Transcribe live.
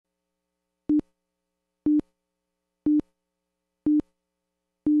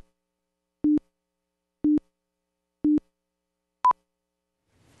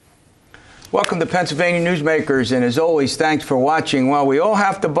Welcome to Pennsylvania Newsmakers, and as always, thanks for watching. Well, we all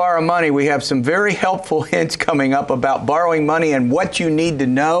have to borrow money. We have some very helpful hints coming up about borrowing money and what you need to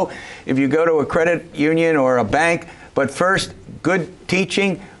know if you go to a credit union or a bank. But first, good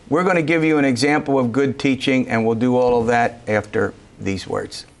teaching. We're going to give you an example of good teaching, and we'll do all of that after these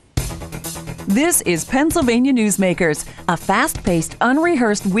words. This is Pennsylvania Newsmakers, a fast-paced,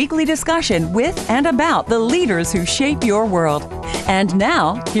 unrehearsed weekly discussion with and about the leaders who shape your world. And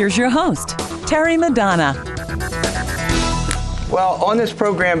now, here's your host, Terry Madonna. Well, on this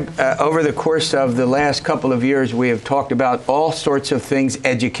program, over the course of the last couple of years, we have talked about all sorts of things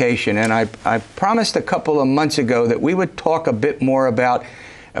education. And I promised a couple of months ago that we would talk a bit more about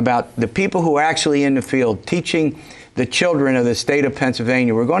the people who are actually in the field teaching the children of the state of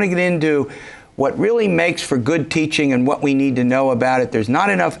Pennsylvania. We're going to get into what really makes for good teaching and what we need to know about it. There's not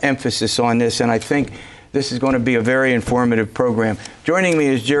enough emphasis on this, and I think this is going to be a very informative program. Joining me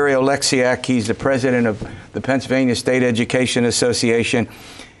is Jerry Oleksiak. He's the president of the Pennsylvania State Education Association,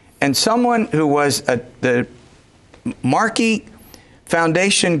 and someone who was the Varkey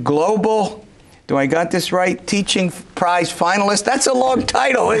Foundation Global, do I got this right, Teaching Prize finalist? That's a long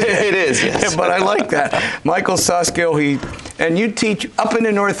title, isn't it? It is, yes. But I like that. Michael Soskil, and you teach up in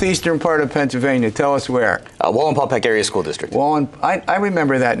the northeastern part of Pennsylvania. Tell us where. Wallen-Paulpack Area School District. I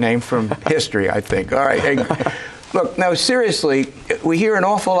remember that name from history, I think. All right. Hey, look, now seriously, we hear an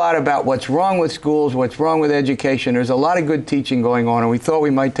awful lot about what's wrong with schools, what's wrong with education. There's a lot of good teaching going on, and we thought we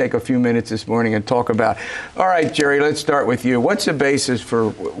might take a few minutes this morning and talk about. All right, Jerry, let's start with you. What's the basis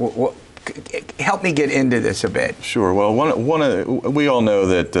for help me get into this a bit. Sure. Well, we all know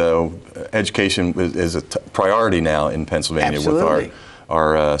that education is a priority now in Pennsylvania. Absolutely. With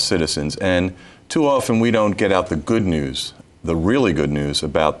our citizens. And too often we don't get out the good news, the really good news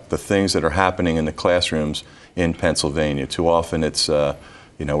about the things that are happening in the classrooms in Pennsylvania. Too often it's,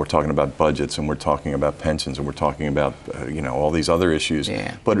 we're talking about budgets and we're talking about pensions and we're talking about, all these other issues.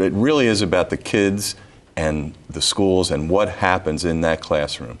 Yeah. But it really is about the kids and the schools and what happens in that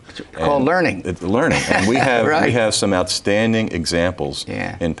classroom. It's called learning. It's learning. And we have right. we have some outstanding examples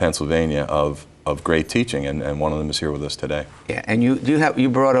in Pennsylvania of great teaching, and one of them is here with us today. Yeah, and you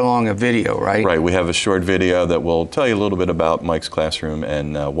brought along a video, right? Right. We have a short video that will tell you a little bit about Mike's classroom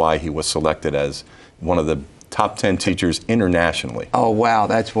and why he was selected as one of the top 10 teachers internationally. Oh, wow,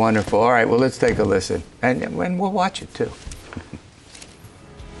 that's wonderful. All right, well, let's take a listen, and we'll watch it too.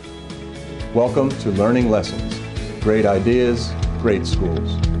 Welcome to Learning Lessons. Great ideas, great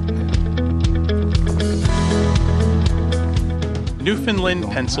schools.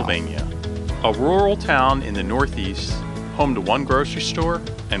 Newfoundland, Pennsylvania, a rural town in the Northeast, home to one grocery store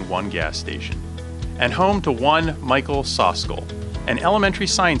and one gas station, and home to one Michael Soskil, an elementary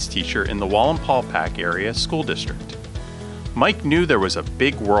science teacher in the Wallen-Paulpack Area School District. Mike knew there was a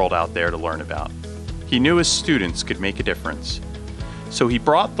big world out there to learn about. He knew his students could make a difference. So he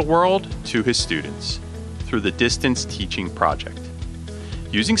brought the world to his students through the Distance Teaching Project.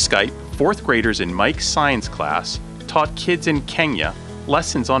 Using Skype, fourth graders in Mike's science class taught kids in Kenya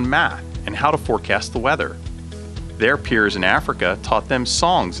lessons on math and how to forecast the weather. Their peers in Africa taught them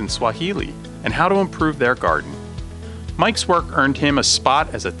songs in Swahili and how to improve their garden. Mike's work earned him a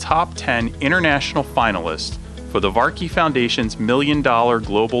spot as a top 10 international finalist for the Varkey Foundation's $1 million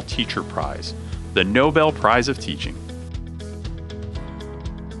Global Teacher Prize, the Nobel Prize of Teaching.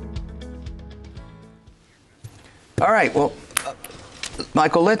 All right, well,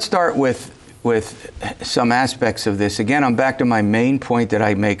 Michael, let's start with some aspects of this. Again, I'm back to my main point that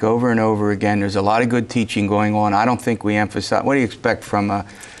I make over and over again. There's a lot of good teaching going on. I don't think we emphasize. What do you expect from a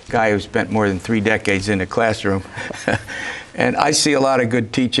guy who spent more than 3 decades in the classroom? And I see a lot of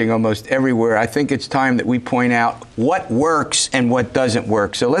good teaching almost everywhere. I think it's time that we point out what works and what doesn't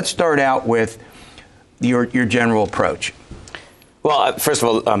work. So let's start out with your general approach. Well, first of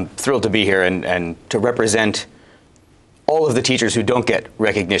all, I'm thrilled to be here and to represent all of the teachers who don't get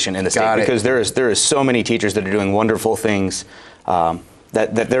recognition in the state, because there is so many teachers that are doing wonderful things, that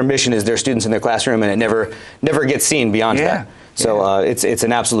their mission is their students in their classroom, and it never gets seen beyond that. So it's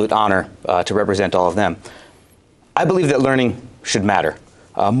an absolute honor to represent all of them. I believe that learning should matter,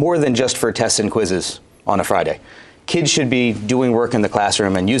 more than just for tests and quizzes on a Friday. Kids should be doing work in the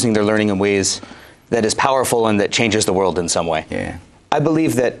classroom and using their learning in ways that is powerful and that changes the world in some way. Yeah. I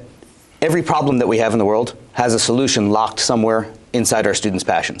believe that every problem that we have in the world has a solution locked somewhere inside our students'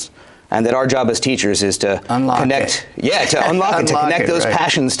 passions. And that our job as teachers is to connect those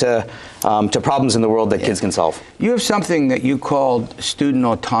passions to problems in the world that kids can solve. You have something that you called student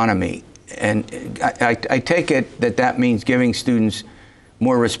autonomy. And I take it that means giving students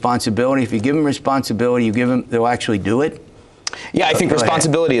more responsibility. If you give them responsibility, they'll actually do it? Yeah, I think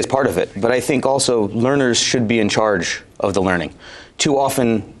responsibility is part of it, but I think also learners should be in charge of the learning. Too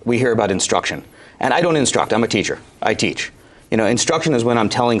often we hear about instruction, and I don't instruct, I'm a teacher, I teach. Instruction is when I'm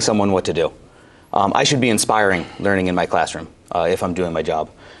telling someone what to do. I should be inspiring learning in my classroom if I'm doing my job.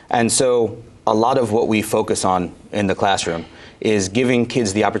 And so a lot of what we focus on in the classroom is giving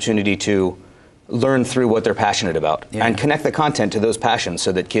kids the opportunity to learn through what they're passionate about and connect the content to those passions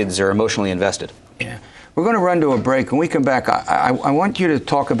so that kids are emotionally invested. Yeah. We're going to run to a break. When we come back, I want you to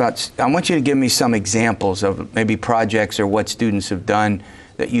talk about, I want you to give me some examples of maybe projects or what students have done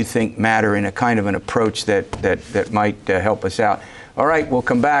that you think matter in a kind of an approach that might help us out. All right, we'll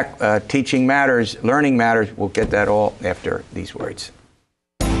come back. Teaching matters, learning matters. We'll get that all after these words.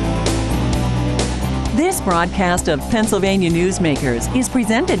 This broadcast of Pennsylvania Newsmakers is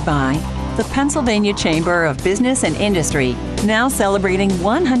presented by the Pennsylvania Chamber of Business and Industry, now celebrating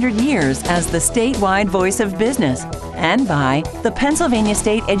 100 years as the statewide voice of business, and by the Pennsylvania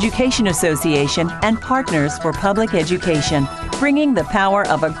State Education Association and Partners for Public Education, bringing the power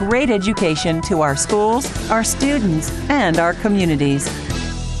of a great education to our schools, our students, and our communities.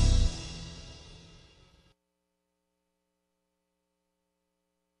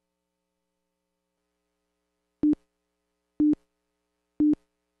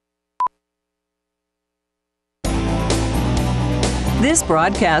 This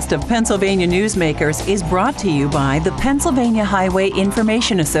broadcast of Pennsylvania Newsmakers is brought to you by the Pennsylvania Highway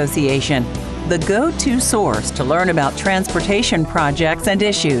Information Association, the go-to source to learn about transportation projects and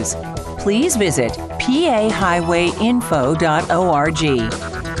issues. Please visit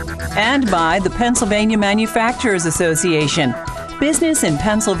pahighwayinfo.org. And by the Pennsylvania Manufacturers Association. Business in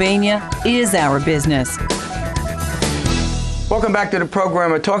Pennsylvania is our business. Welcome back to the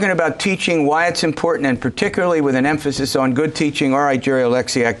program. We're talking about teaching, why it's important, and particularly with an emphasis on good teaching. All right, Jerry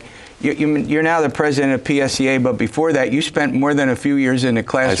Oleksiak, you're now the president of PSEA, but before that, you spent more than a few years in the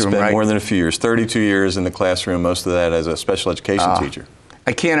classroom, I spent right? more than a few years, 32 years in the classroom, most of that as a special education teacher.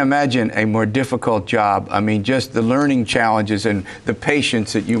 I can't imagine a more difficult job. I mean, just the learning challenges and the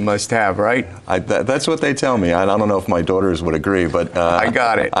patience that you must have, right? That's what they tell me. I don't know if my daughters would agree, but I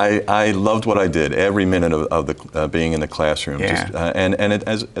got it. I loved what I did, every minute of the being in the classroom. Yeah.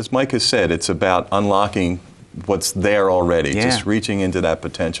 As Mike has said, it's about unlocking what's there already, just reaching into that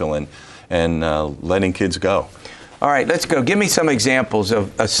potential and letting kids go. All right, let's go. Give me some examples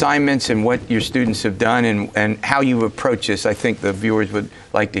of assignments and what your students have done and how you approach this. I think the viewers would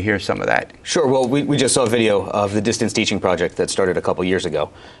like to hear some of that. Sure. Well, we just saw a video of the distance teaching project that started a couple years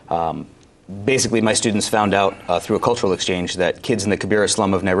ago. Basically, my students found out through a cultural exchange that kids in the Kibera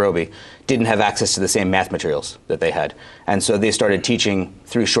slum of Nairobi didn't have access to the same math materials that they had. And so they started teaching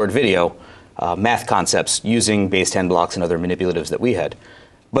through short video math concepts using base 10 blocks and other manipulatives that we had.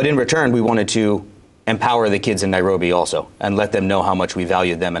 But in return, we wanted to empower the kids in Nairobi also and let them know how much we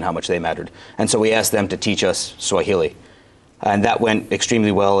valued them and how much they mattered. And so we asked them to teach us Swahili. And that went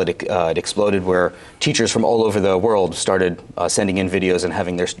extremely well. It exploded where teachers from all over the world started sending in videos and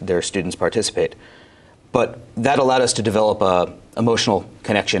having their students participate. But that allowed us to develop an emotional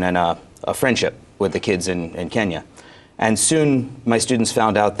connection and a friendship with the kids in Kenya. And soon my students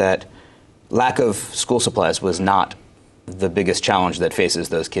found out that lack of school supplies was not the biggest challenge that faces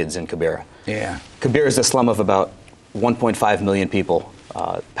those kids in Kibera. Yeah. Kibera is a slum of about 1.5 million people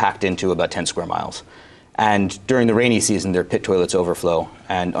packed into about 10 square miles. And during the rainy season, their pit toilets overflow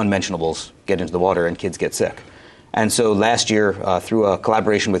and unmentionables get into the water and kids get sick. And so last year, through a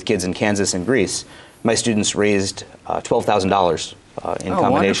collaboration with kids in Kansas and Greece, my students raised $12,000 in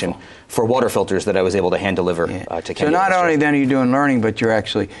combination for water filters that I was able to hand deliver to Kenya. So not only then are you doing learning, but you're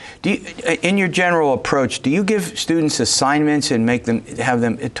actually, in your general approach, do you give students assignments and make them, have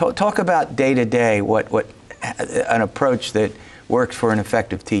them, talk about day to day, what an approach that works for an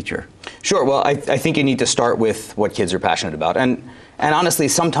effective teacher? Sure. Well, I think you need to start with what kids are passionate about. And honestly,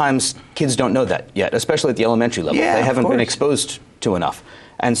 sometimes kids don't know that yet, especially at the elementary level. Yeah, they haven't been exposed to enough.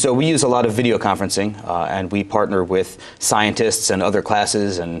 And so we use a lot of video conferencing, and we partner with scientists and other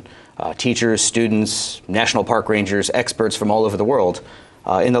classes and teachers, students, national park rangers, experts from all over the world.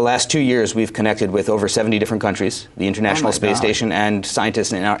 In the last 2 years, we've connected with over 70 different countries, the International Space Station, and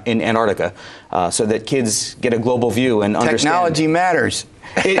scientists in Antarctica, so that kids get a global view and understand. Technology matters.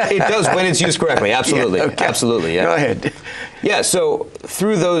 It does when it's used correctly. Absolutely. Yeah, okay. Absolutely. Yeah. Go ahead. Yeah, so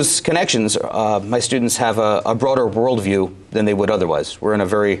through those connections, my students have a broader worldview than they would otherwise. We're in a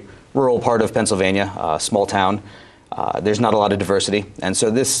very rural part of Pennsylvania, a small town. There's not a lot of diversity. And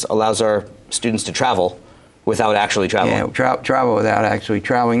so this allows our students to travel without actually traveling. Yeah, travel without actually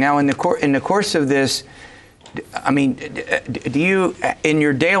traveling. Now, in the course of this, I mean, do you, in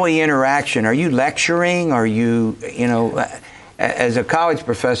your daily interaction, are you lecturing? Are you, as a college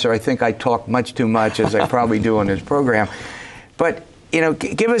professor, I think I talk much too much, as I probably do on this program. But, you know,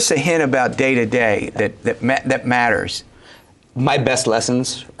 give us a hint about day-to-day that matters. My best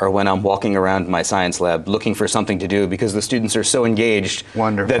lessons are when I'm walking around my science lab looking for something to do, because the students are so engaged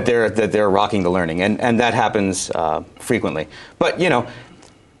that they're rocking the learning, and that happens frequently. But, you know,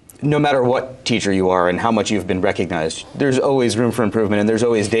 no matter what teacher you are and how much you've been recognized, there's always room for improvement, and there's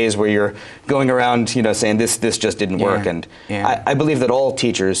always days where you're going around, you know, saying this just didn't work. And I believe that all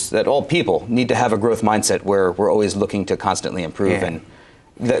teachers, that all people need to have a growth mindset where we're always looking to constantly improve. And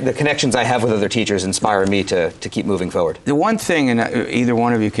the connections I have with other teachers inspire me to keep moving forward. The one thing, and either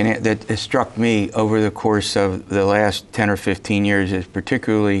one of you can, that struck me over the course of the last 10 or 15 years is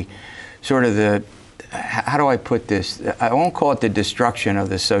particularly sort of the, how do I put this? I won't call it the destruction of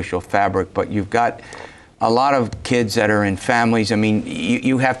the social fabric, but you've got a lot of kids that are in families. I mean,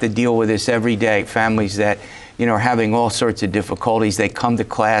 you have to deal with this every day. Families that, you know, are having all sorts of difficulties. They come to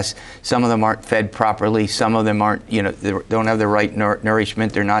class. Some of them aren't fed properly. Some of them aren't, you know, they don't have the right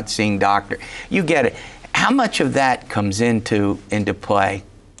nourishment. They're not seeing doctor. You get it. How much of that comes into play?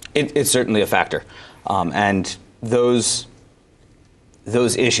 It's certainly a factor, and those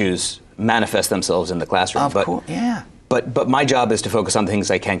issues manifest themselves in the classroom. Of course, yeah. But my job is to focus on things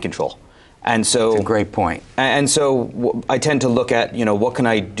I can control. And so that's a great point. And so I tend to look at, you know, what can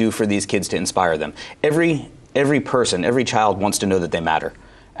I do for these kids to inspire them? Every person, every child wants to know that they matter.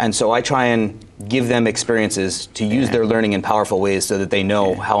 And so I try and give them experiences to use their learning in powerful ways so that they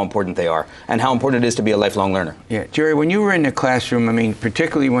know how important they are and how important it is to be a lifelong learner. Yeah, Jerry, when you were in the classroom, I mean,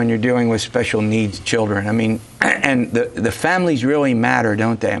 particularly when you're dealing with special needs children, I mean, and the families really matter,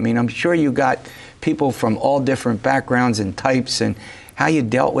 don't they? I mean, I'm sure you got people from all different backgrounds and types, and how you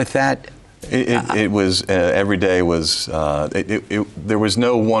dealt with that. It was, every day was, there was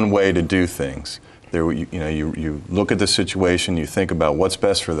no one way to do things. You look at the situation, you think about what's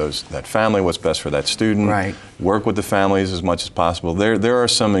best for that family, what's best for that student. Right. Work with the families as much as possible. There are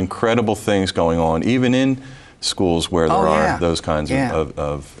some incredible things going on, even in schools where there are those kinds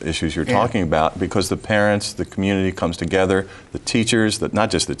of issues you're talking about, because the parents, the community comes together, the teachers, not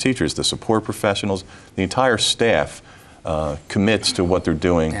just the teachers, the support professionals, the entire staff commits to what they're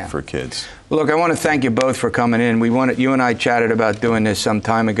doing for kids. Look, I want to thank you both for coming in. You and I chatted about doing this some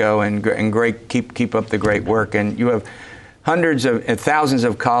time ago, and great, keep up the great work. And you have hundreds of thousands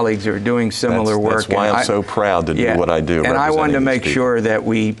of colleagues who are doing similar work. That's why I'm so proud to do what I do. And I wanted to make sure that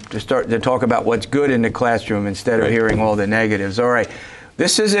we start to talk about what's good in the classroom instead of hearing all the negatives. All right.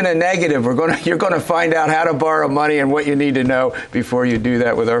 This isn't a negative. You're going to find out how to borrow money and what you need to know before you do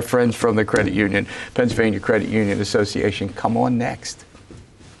that with our friends from the credit union, Pennsylvania Credit Union Association. Come on next.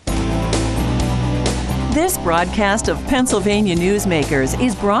 This broadcast of Pennsylvania Newsmakers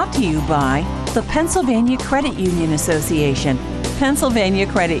is brought to you by the Pennsylvania Credit Union Association. Pennsylvania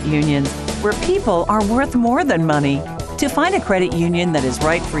Credit Unions, where people are worth more than money. To find a credit union that is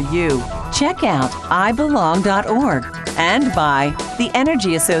right for you, check out ibelong.org. And by the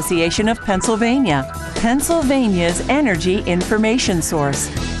Energy Association of Pennsylvania, Pennsylvania's energy information source.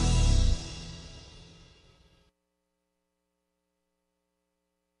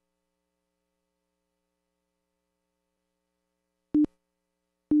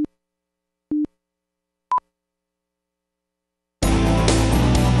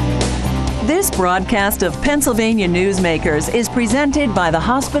 This broadcast of Pennsylvania Newsmakers is presented by the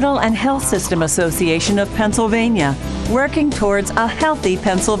Hospital and Health System Association of Pennsylvania, working towards a healthy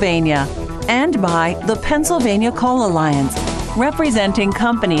Pennsylvania, and by the Pennsylvania Coal Alliance, representing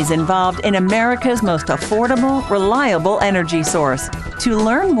companies involved in America's most affordable, reliable energy source. To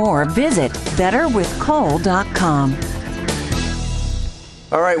learn more, visit betterwithcoal.com.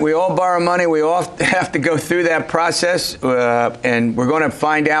 All right, we all borrow money. We all have to go through that process, and we're going to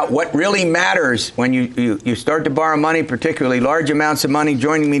find out what really matters when you start to borrow money, particularly large amounts of money.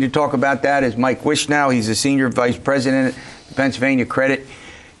 Joining me to talk about that is Mike Wishnow. He's the Senior Vice President at the Pennsylvania Credit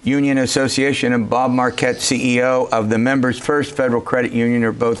Union Association, and Bob Marquette, CEO of the Members First Federal Credit Union.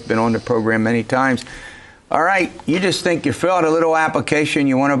 They've both been on the program many times. All right, you just think you fill out a little application,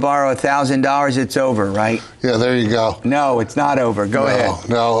 you want to borrow $1,000, it's over, right? Yeah, there you go. No, it's not over. Go ahead.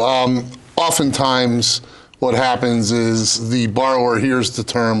 No, oftentimes what happens is the borrower hears the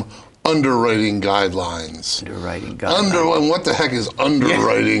term underwriting guidelines. Underwriting guidelines. And what the heck is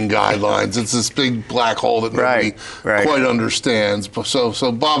underwriting guidelines? It's this big black hole that nobody quite understands. So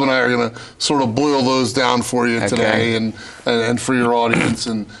Bob and I are going to sort of boil those down for you today and for your audience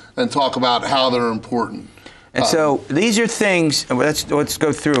and talk about how they're important. And so these are things, let's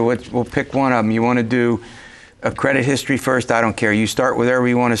go through. We'll pick one of them. You want to do a credit history first? I don't care. You start with whatever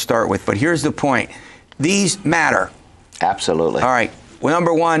you want to start with. But here's the point. These matter. Absolutely. All right. Well,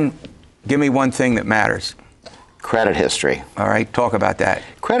 number one, give me one thing that matters. Credit history. All right. Talk about that.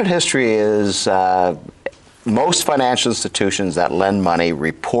 Credit history is most financial institutions that lend money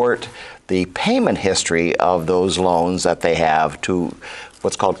report the payment history of those loans that they have to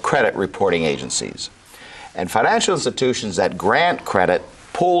what's called credit reporting agencies. And financial institutions that grant credit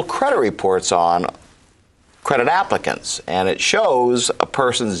pull credit reports on credit applicants, and it shows a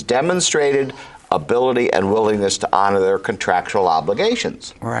person's demonstrated ability and willingness to honor their contractual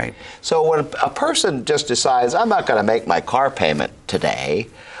obligations. Right. So when a person just decides, I'm not going to make my car payment today,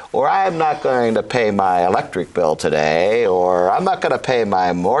 or I'm not going to pay my electric bill today, or I'm not going to pay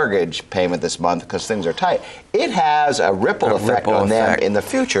my mortgage payment this month because things are tight, it has a ripple effect on them in the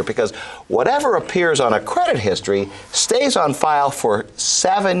future, because whatever appears on a credit history stays on file for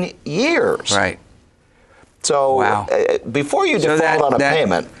 7 years. Right. So wow. Before you default on a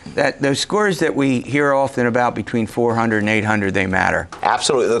payment. Those scores that we hear often about between 400 and 800, they matter.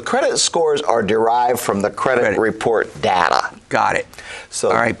 Absolutely. The credit scores are derived from the credit report data. Got it. So,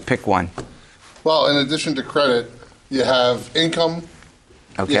 all right, pick one. Well, in addition to credit, you have income,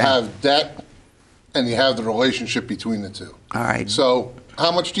 you have debt, and you have the relationship between the two. All right. So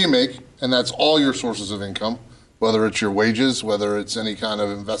how much do you make? And that's all your sources of income, whether it's your wages, whether it's any kind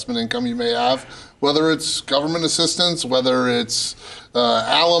of investment income you may have, whether it's government assistance, whether it's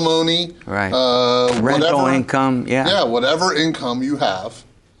alimony, right. Rental whatever, income, yeah, whatever income you have,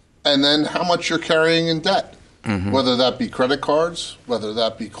 and then how much you're carrying in debt, whether that be credit cards, whether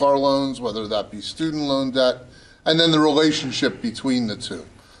that be car loans, whether that be student loan debt, and then the relationship between the two.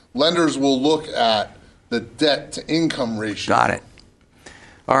 Lenders will look at the debt to income ratio. Got it.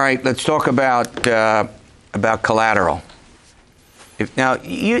 All right, let's talk about collateral. If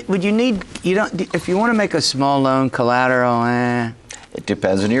you want to make a small loan, collateral, It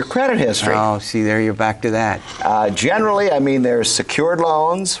depends on your credit history. Oh, see, there you're back to that. Generally, I mean, there's secured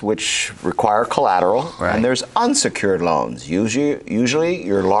loans, which require collateral, right. and there's unsecured loans. Usually,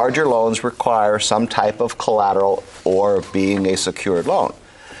 your larger loans require some type of collateral or being a secured loan.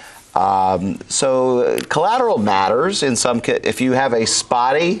 So collateral matters in some if you have a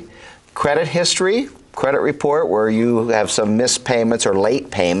spotty credit history, credit report where you have some missed payments or late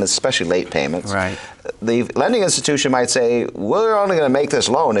payments, especially late payments. Right. The lending institution might say, we're only going to make this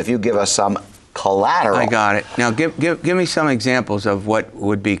loan if you give us some collateral. I got it. Now give me some examples of what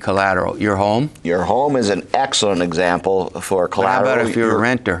would be collateral. Your home? Your home is an excellent example for collateral. How about if you're a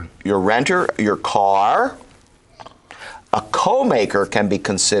renter? Your renter, your car. A co-maker can be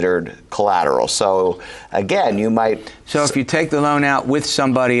considered collateral. So again, you might. So if you take the loan out with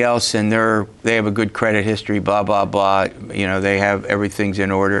somebody else and they have a good credit history, blah blah blah, they have everything's in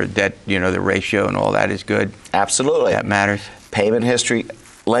order, debt, the ratio and all that is good. Absolutely. That matters. Payment history,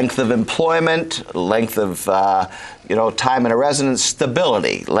 length of employment, length of time in a residence,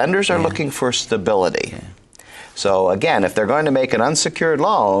 stability. Lenders are looking for stability. Yeah. So again, if they're going to make an unsecured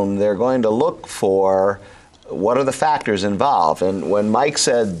loan, they're going to look for what are the factors involved? And when Mike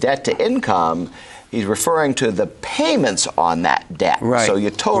said debt to income, he's referring to the payments on that debt. Right. So you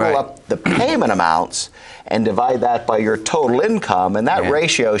total up the payment amounts and divide that by your total income, and that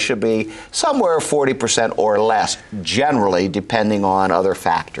ratio should be somewhere 40% or less, generally, depending on other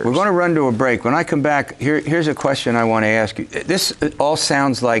factors. We're going to run to a break. When I come back, here's a question I want to ask you. This all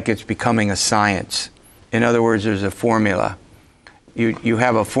sounds like it's becoming a science. In other words, there's a formula. You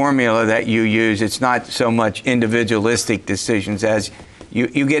have a formula that you use. It's not so much individualistic decisions as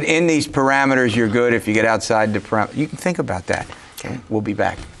you get in these parameters, you're good. If you get outside the parameters, you can think about that. Okay, we'll be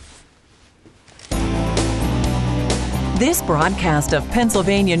back. This broadcast of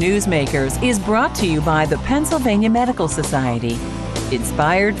Pennsylvania Newsmakers is brought to you by the Pennsylvania Medical Society.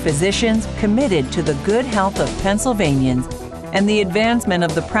 Inspired physicians committed to the good health of Pennsylvanians and the advancement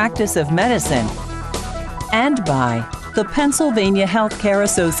of the practice of medicine. And by the Pennsylvania Healthcare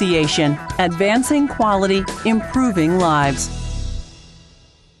Association, advancing quality, improving lives.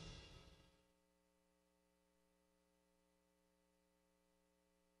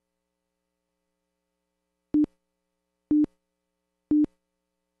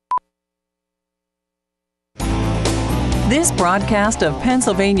 This broadcast of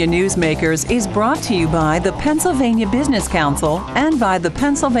Pennsylvania Newsmakers is brought to you by the Pennsylvania Business Council and by the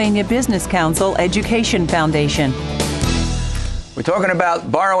Pennsylvania Business Council Education Foundation. We're talking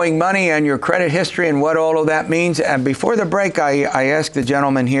about borrowing money and your credit history and what all of that means. And before the break, I asked the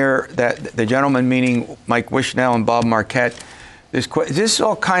gentleman here, the gentleman meaning Mike Wishnow and Bob Marquette, does this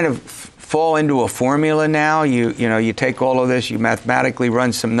all kind of fall into a formula now? You take all of this, you mathematically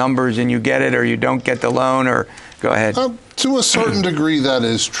run some numbers and you get it, or you don't get the loan, or go ahead. To a certain degree, that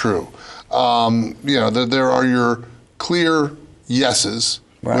is true. There are your clear yeses,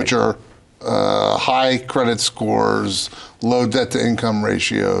 which are high credit scores, low debt to income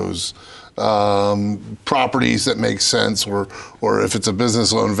ratios, properties that make sense, or if it's a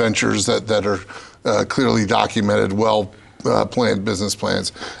business loan, ventures that are clearly documented, planned business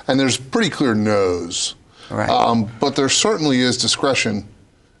plans. And there's pretty clear no's. Right. But there certainly is discretion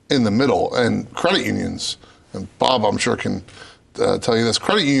in the middle. And credit unions, and Bob, I'm sure, can tell you this,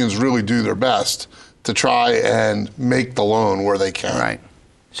 credit unions really do their best to try and make the loan where they can. Right.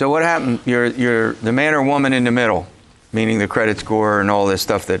 So what happened? You're the man or woman in the middle, meaning the credit score and all this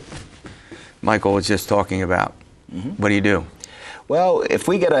stuff that Michael was just talking about. Mm-hmm. What do you do? Well, if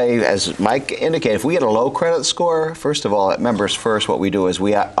we get as Mike indicated, if we get a low credit score, first of all, at Members First, what we do is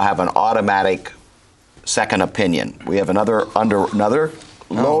we have an automatic second opinion. We have another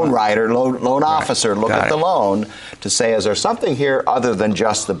loan writer, loan officer look at the loan to say, is there something here other than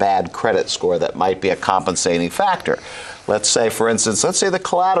just the bad credit score that might be a compensating factor? Let's say, for instance, the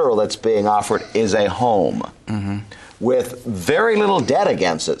collateral that's being offered is a home with very little debt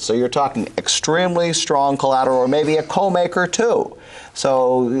against it. So you're talking extremely strong collateral, or maybe a co-maker too.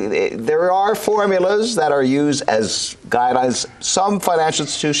 So there are formulas that are used as guidelines. Some financial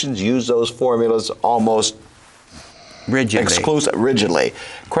institutions use those formulas almost rigidly.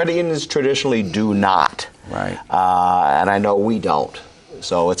 Credit unions traditionally do not. Right. And I know we don't.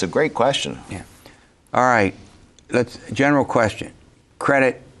 So it's a great question. Yeah. All right. General question.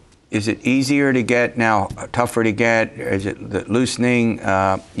 Credit, is it easier to get now, tougher to get? Is it loosening?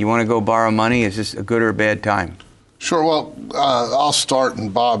 You want to go borrow money? Is this a good or a bad time? Sure. Well, I'll start,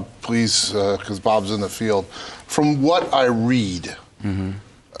 and Bob, please, because Bob's in the field. From what I read in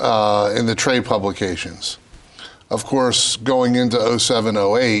the trade publications, of course, going into 07,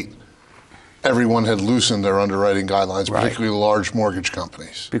 08, everyone had loosened their underwriting guidelines, particularly large mortgage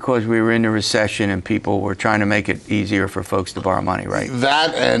companies. Because we were in a recession and people were trying to make it easier for folks to borrow money, right?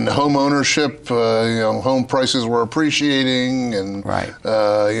 That and home ownership, home prices were appreciating, and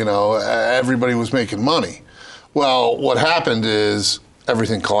everybody was making money. Well, what happened is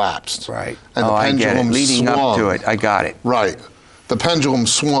everything collapsed. Right. And the pendulum leading swung. Up to it, I got it. Right. The pendulum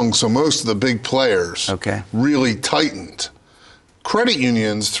swung, so most of the big players really tightened. Credit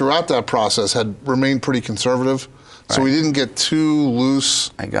unions throughout that process had remained pretty conservative, so we didn't get too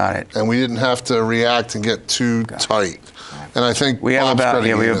loose. I got it. And we didn't have to react and get too tight. And I think we have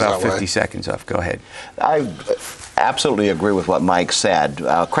about 50 seconds left. Go ahead. I absolutely agree with what Mike said.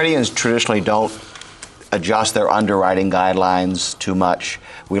 Credit unions traditionally don't adjust their underwriting guidelines too much.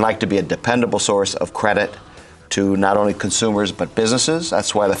 We like to be a dependable source of credit to not only consumers but businesses.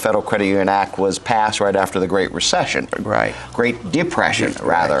 That's why the Federal Credit Union Act was passed right after the Great Recession. Great Depression,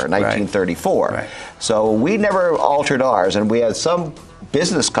 rather, 1934. So we never altered ours, and we had some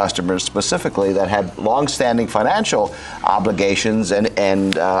business customers specifically that had long-standing financial obligations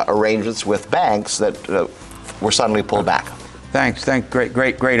and arrangements with banks that were suddenly pulled back. Thanks. Great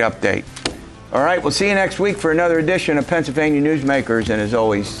update. All right, we'll see you next week for another edition of Pennsylvania Newsmakers, and as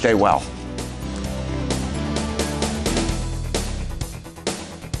always, stay well.